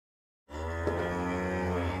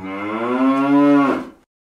Hey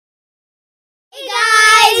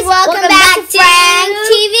guys, welcome back to Frank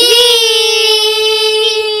TV.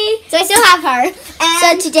 So I still have her. And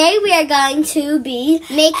so today we are going to be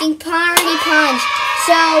making party punch.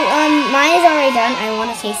 So mine is already done. I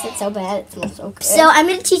want to taste it so bad. It smells so good. So I'm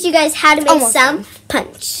going to teach you guys how to make some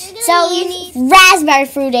punch. So you need raspberry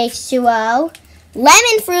fruit H2O,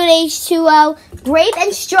 lemon fruit H2O, grape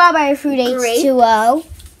and strawberry fruit H2O,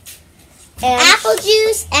 and apple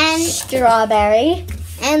juice and strawberry,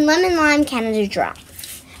 and lemon lime Canada Dry.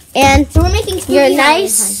 And so we're making your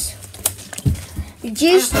nice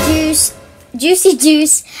juicy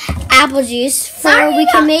juice apple juice we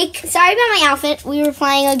can make. Sorry about my outfit. We were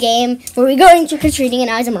playing a game where we were going trick-or-treating and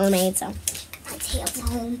I was a mermaid, so my tail's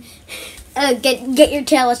home. Get your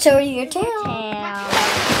tail. Let's show you your tail.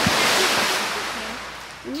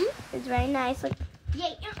 It's very nice. Look.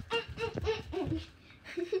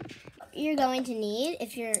 You're going to need,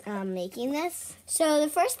 if you're making this. So the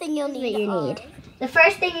first thing you'll need the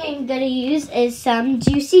first thing you're going to use is some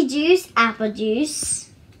juicy juice apple juice.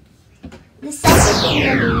 The second thing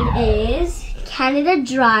you'll need is Canada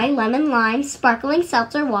Dry lemon lime sparkling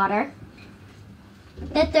seltzer water.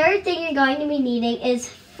 The third thing you're going to be needing is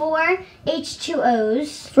 4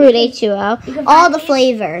 H2Os. Fruit H2O. All the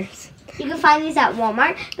flavors. You can find these at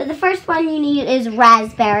Walmart. But the first one you need is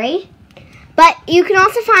raspberry. But you can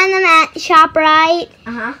also find them at ShopRite.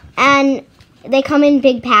 And they come in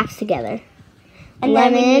big packs together. And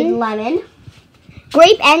then we need lemon.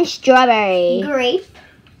 Grape and strawberry. Grape,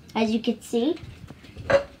 as you can see.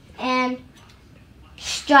 And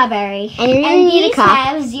strawberry. And you're going to need a cup.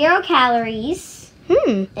 Have 0 calories.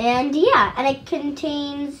 And yeah, and it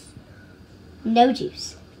contains no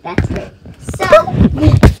juice. That's great. So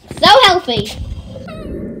healthy.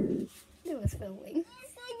 It was filming.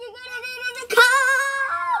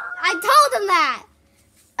 I told him that.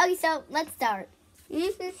 Okay, so let's start.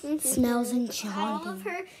 Smells enchanting. All of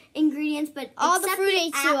her ingredients, but all the fruit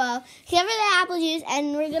H2O, except for the apple juice,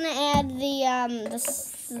 and we're gonna add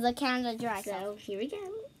the Canada Dry. So here we go.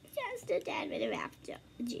 Just a tad bit of apple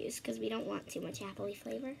juice because we don't want too much appley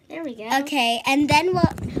flavor. There we go. Okay, and then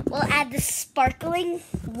we'll add the sparkling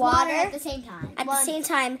water at the same time. At the same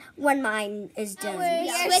time when mine is done.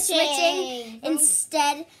 We're switching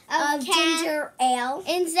instead of ginger ale.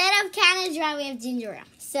 Instead of Canada Dry, we have ginger ale.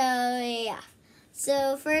 So yeah.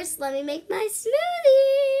 So first, let me make my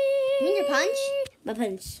smoothie. You mean your punch? My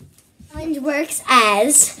punch. Challenge works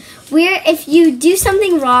as if you do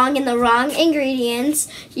something wrong in the wrong ingredients,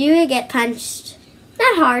 you get punched.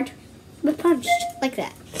 Not hard, but punched like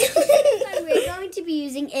that. What we're going to be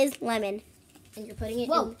using is lemon, and you're putting it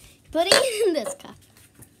in this cup.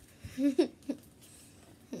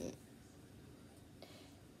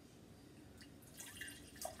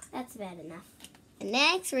 That's bad enough. And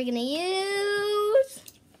next, we're gonna use.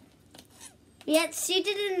 Yes, she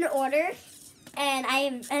did it in order. And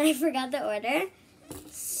I forgot the order.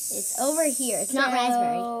 It's over here. It's not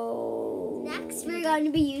raspberry. Next, we're going to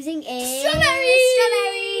be using strawberry.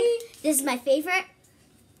 This is my favorite.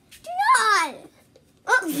 Do not.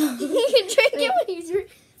 Oh, you can drink it when you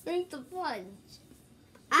drink the punch.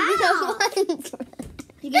 Ow!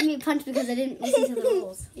 You gave me a punch because I didn't listen to the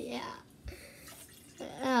rules. Yeah.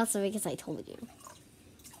 Also because I told you.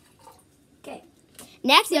 Okay.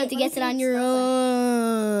 Next, you have to guess it on your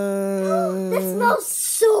own. That smells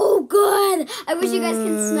so good. I wish you guys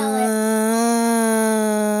can smell it.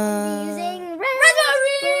 I'm using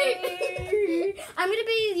raspberry. I'm going to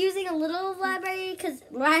be using a little raspberry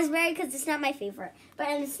because it's not my favorite. But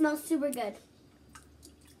it smells super good.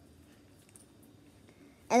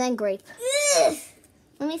 And then grape. Ugh.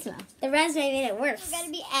 Let me smell. The raspberry made it worse. What we're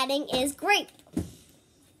going to be adding is grape.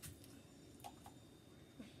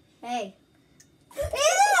 Hey.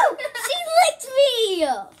 Ew! She licked me!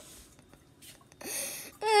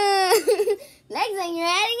 Next thing you're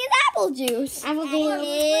adding is apple juice. Apple juice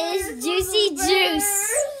is juicy juice.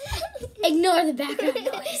 Ignore the background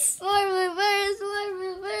noise.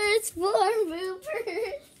 More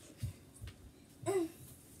bloopers.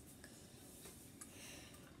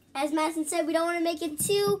 As Madison said, we don't want to make it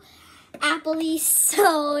too appley,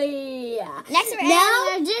 so yeah. Next we're adding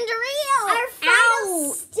our ginger ale. Our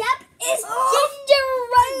final step is ginger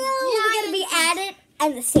ale. We're going to be added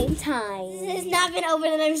at the same time. This has not been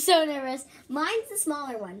opened and I'm so nervous. Mine's the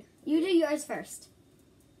smaller one. You do yours first.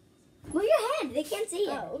 Move your head. They can't see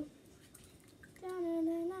it. Oh.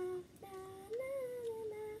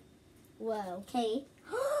 Whoa. Okay.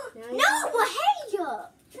 No, hey!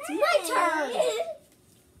 It's my turn.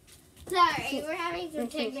 Sorry, we're having some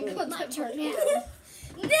technical difficulties.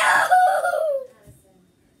 No!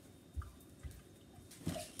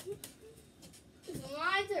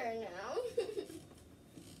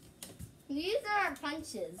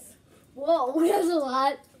 punches. Whoa, that's a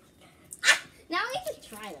lot. Now we can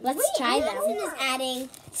try them. Let's try them. Allison is adding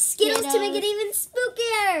Skittles to make it even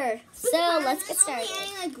spookier. So let's get started. I'm only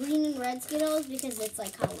adding like green and red Skittles because it's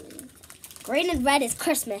like Halloween. Green and red is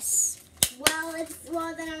Christmas. Well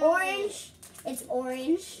then I'm Orange. It's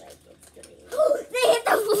orange. like it's green. They hit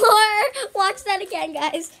the floor. Watch that again,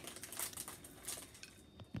 guys.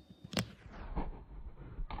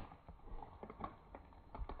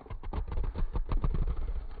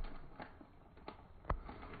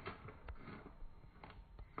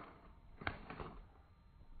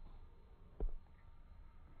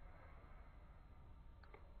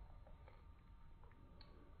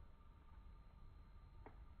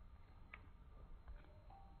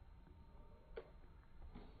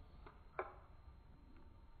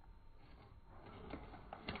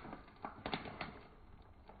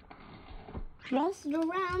 Just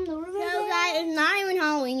around the river. So guys, it's not even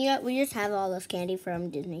Halloween yet. We just have all this candy from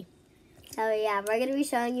Disney. Oh yeah, we're gonna be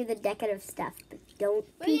showing you the decorative stuff, but don't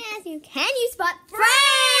Let me peek. ask you, can you spot Frank!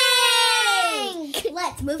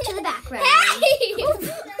 Let's move to the background. Hey! Our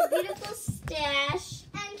beautiful stash.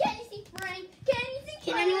 And can you see Frank? Can you see Frank?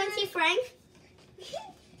 Can anyone see Frank?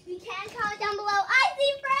 You can comment down below. I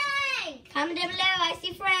see Frank. Comment down below. I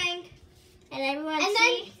see Frank. And everyone And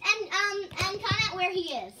see. and comment where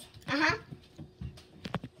he is. Uh-huh.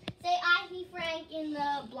 Say I see Frank in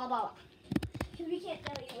the blah blah blah. Because we can't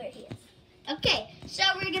tell you where he is. Okay, so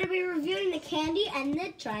we're gonna be reviewing the candy and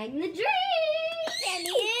then trying the drink. Candy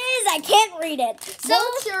is, I can't read it. So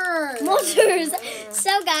Vultures.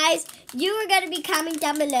 So guys, you are gonna be comment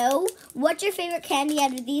down below. What's your favorite candy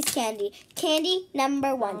out of these candy? Candy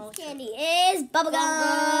number 1. Candy is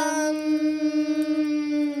bubblegum.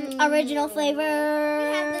 Original flavor.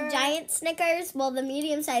 We have the giant Snickers, well the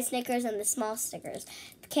medium-sized Snickers and the small Snickers.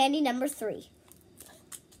 Candy number 3.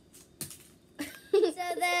 So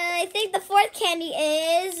then I think the 4th candy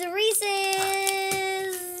is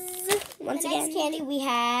Reese's. Once again, next candy we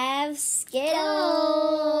have Skittles.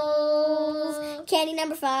 Candy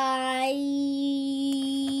number 5.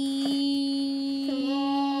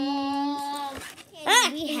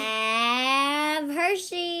 We have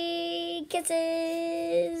Hershey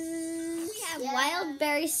Kisses. We have Wild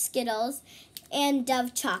Berry Skittles and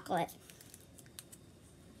Dove Chocolate.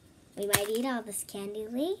 We might eat all this candy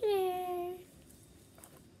later.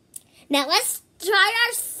 Now let's try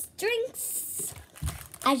our drinks.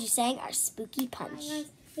 As you're saying, our spooky punch.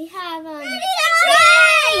 We have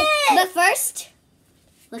But first,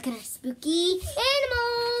 look at our spooky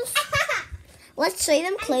animals. Let's show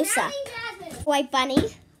them close up. White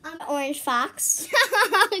bunny, orange fox,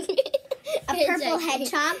 a purple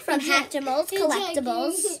hedgehog from Hatchimals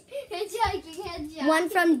Collectibles. One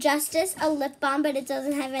from Justice, a lip balm, but it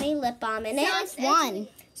doesn't have any lip balm in it. So it's 1.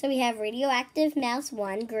 So we have Radioactive Mouse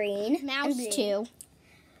 1, green. Mouse and 2.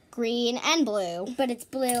 Green and blue. But it's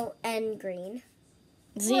blue and green.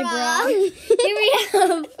 Zebra. Here we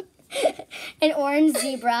have an orange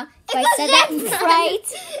zebra. If I said that right.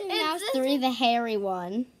 Mouse 3, the hairy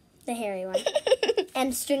one. The hairy one.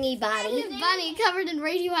 And stringy body. Bunny covered in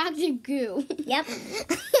radioactive goo. Yep.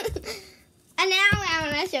 And now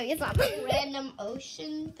I want to show you something. Random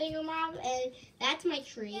ocean thingamabob, and that's my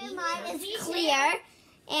tree. Mine is clear,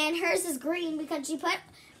 and hers is green because she put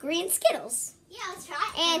green Skittles. Yeah, let's try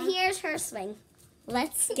it. And here's her swing.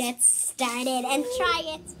 Let's get started and try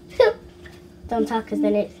it. Don't talk, because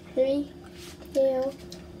then it's 3, 2,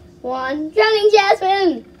 1. Drowning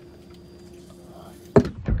Jasmine!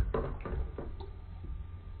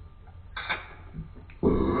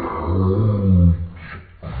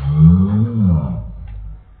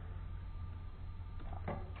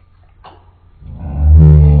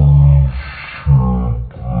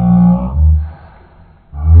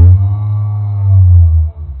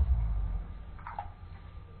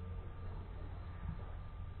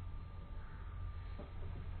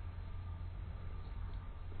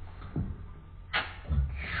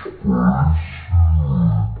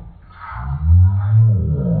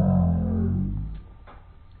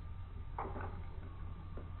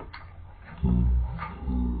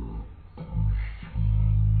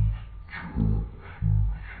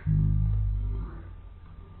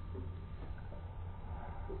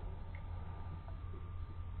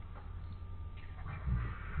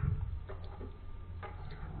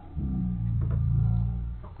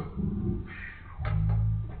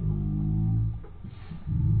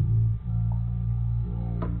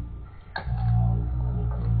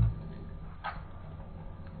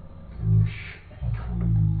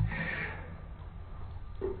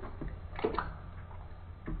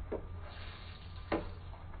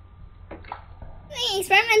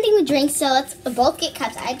 experimenting with drinks, so let's both get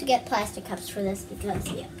cups. I have to get plastic cups for this because,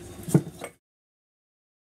 yeah.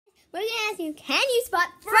 We're going to ask you, can you spot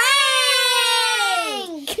Frank?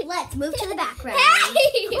 Let's move to the background.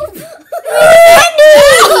 Hey!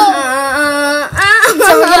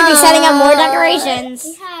 So we're going to be setting up more decorations.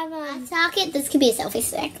 We have A socket. This could be a selfie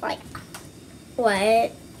stick. Like,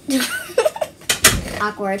 what?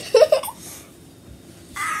 Awkward.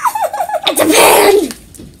 It's a pen!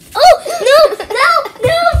 Oh, no!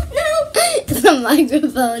 It's a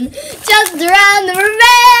microphone. Just around the river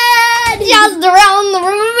bed! Just around the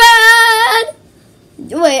river bed!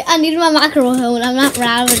 Wait, I need my microphone. I'm not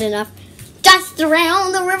loud enough. Just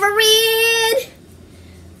around the river bed!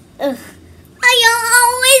 Ugh. I'll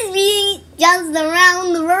always be just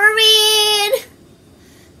around the river bed.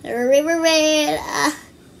 The river bed.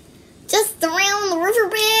 Just around the river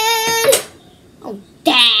bed. Oh,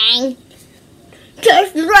 dang.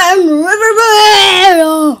 Just around the river bed.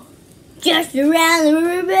 Oh, just around the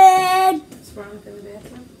river bed. What's wrong with the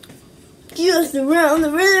bathroom? Just around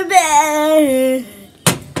the river bed.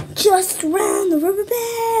 Just around the river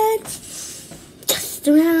bed. Just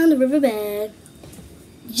around the river bed.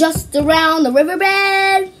 Just around the river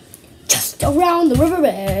bed. Just around the river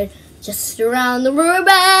bed. Just around the river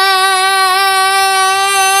bed.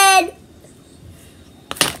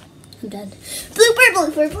 I'm done. Blooper,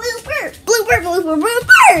 blooper, blooper. Blooper, blooper,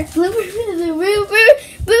 blooper. Blooper, blooper, blooper.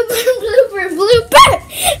 Blooper, blooper, blooper.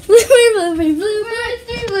 Blooper, blooper, blooper.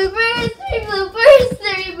 3 bloopers, 3 bloopers,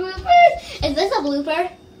 3 bloopers. Is this a blooper?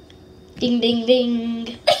 Ding, ding,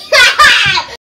 ding.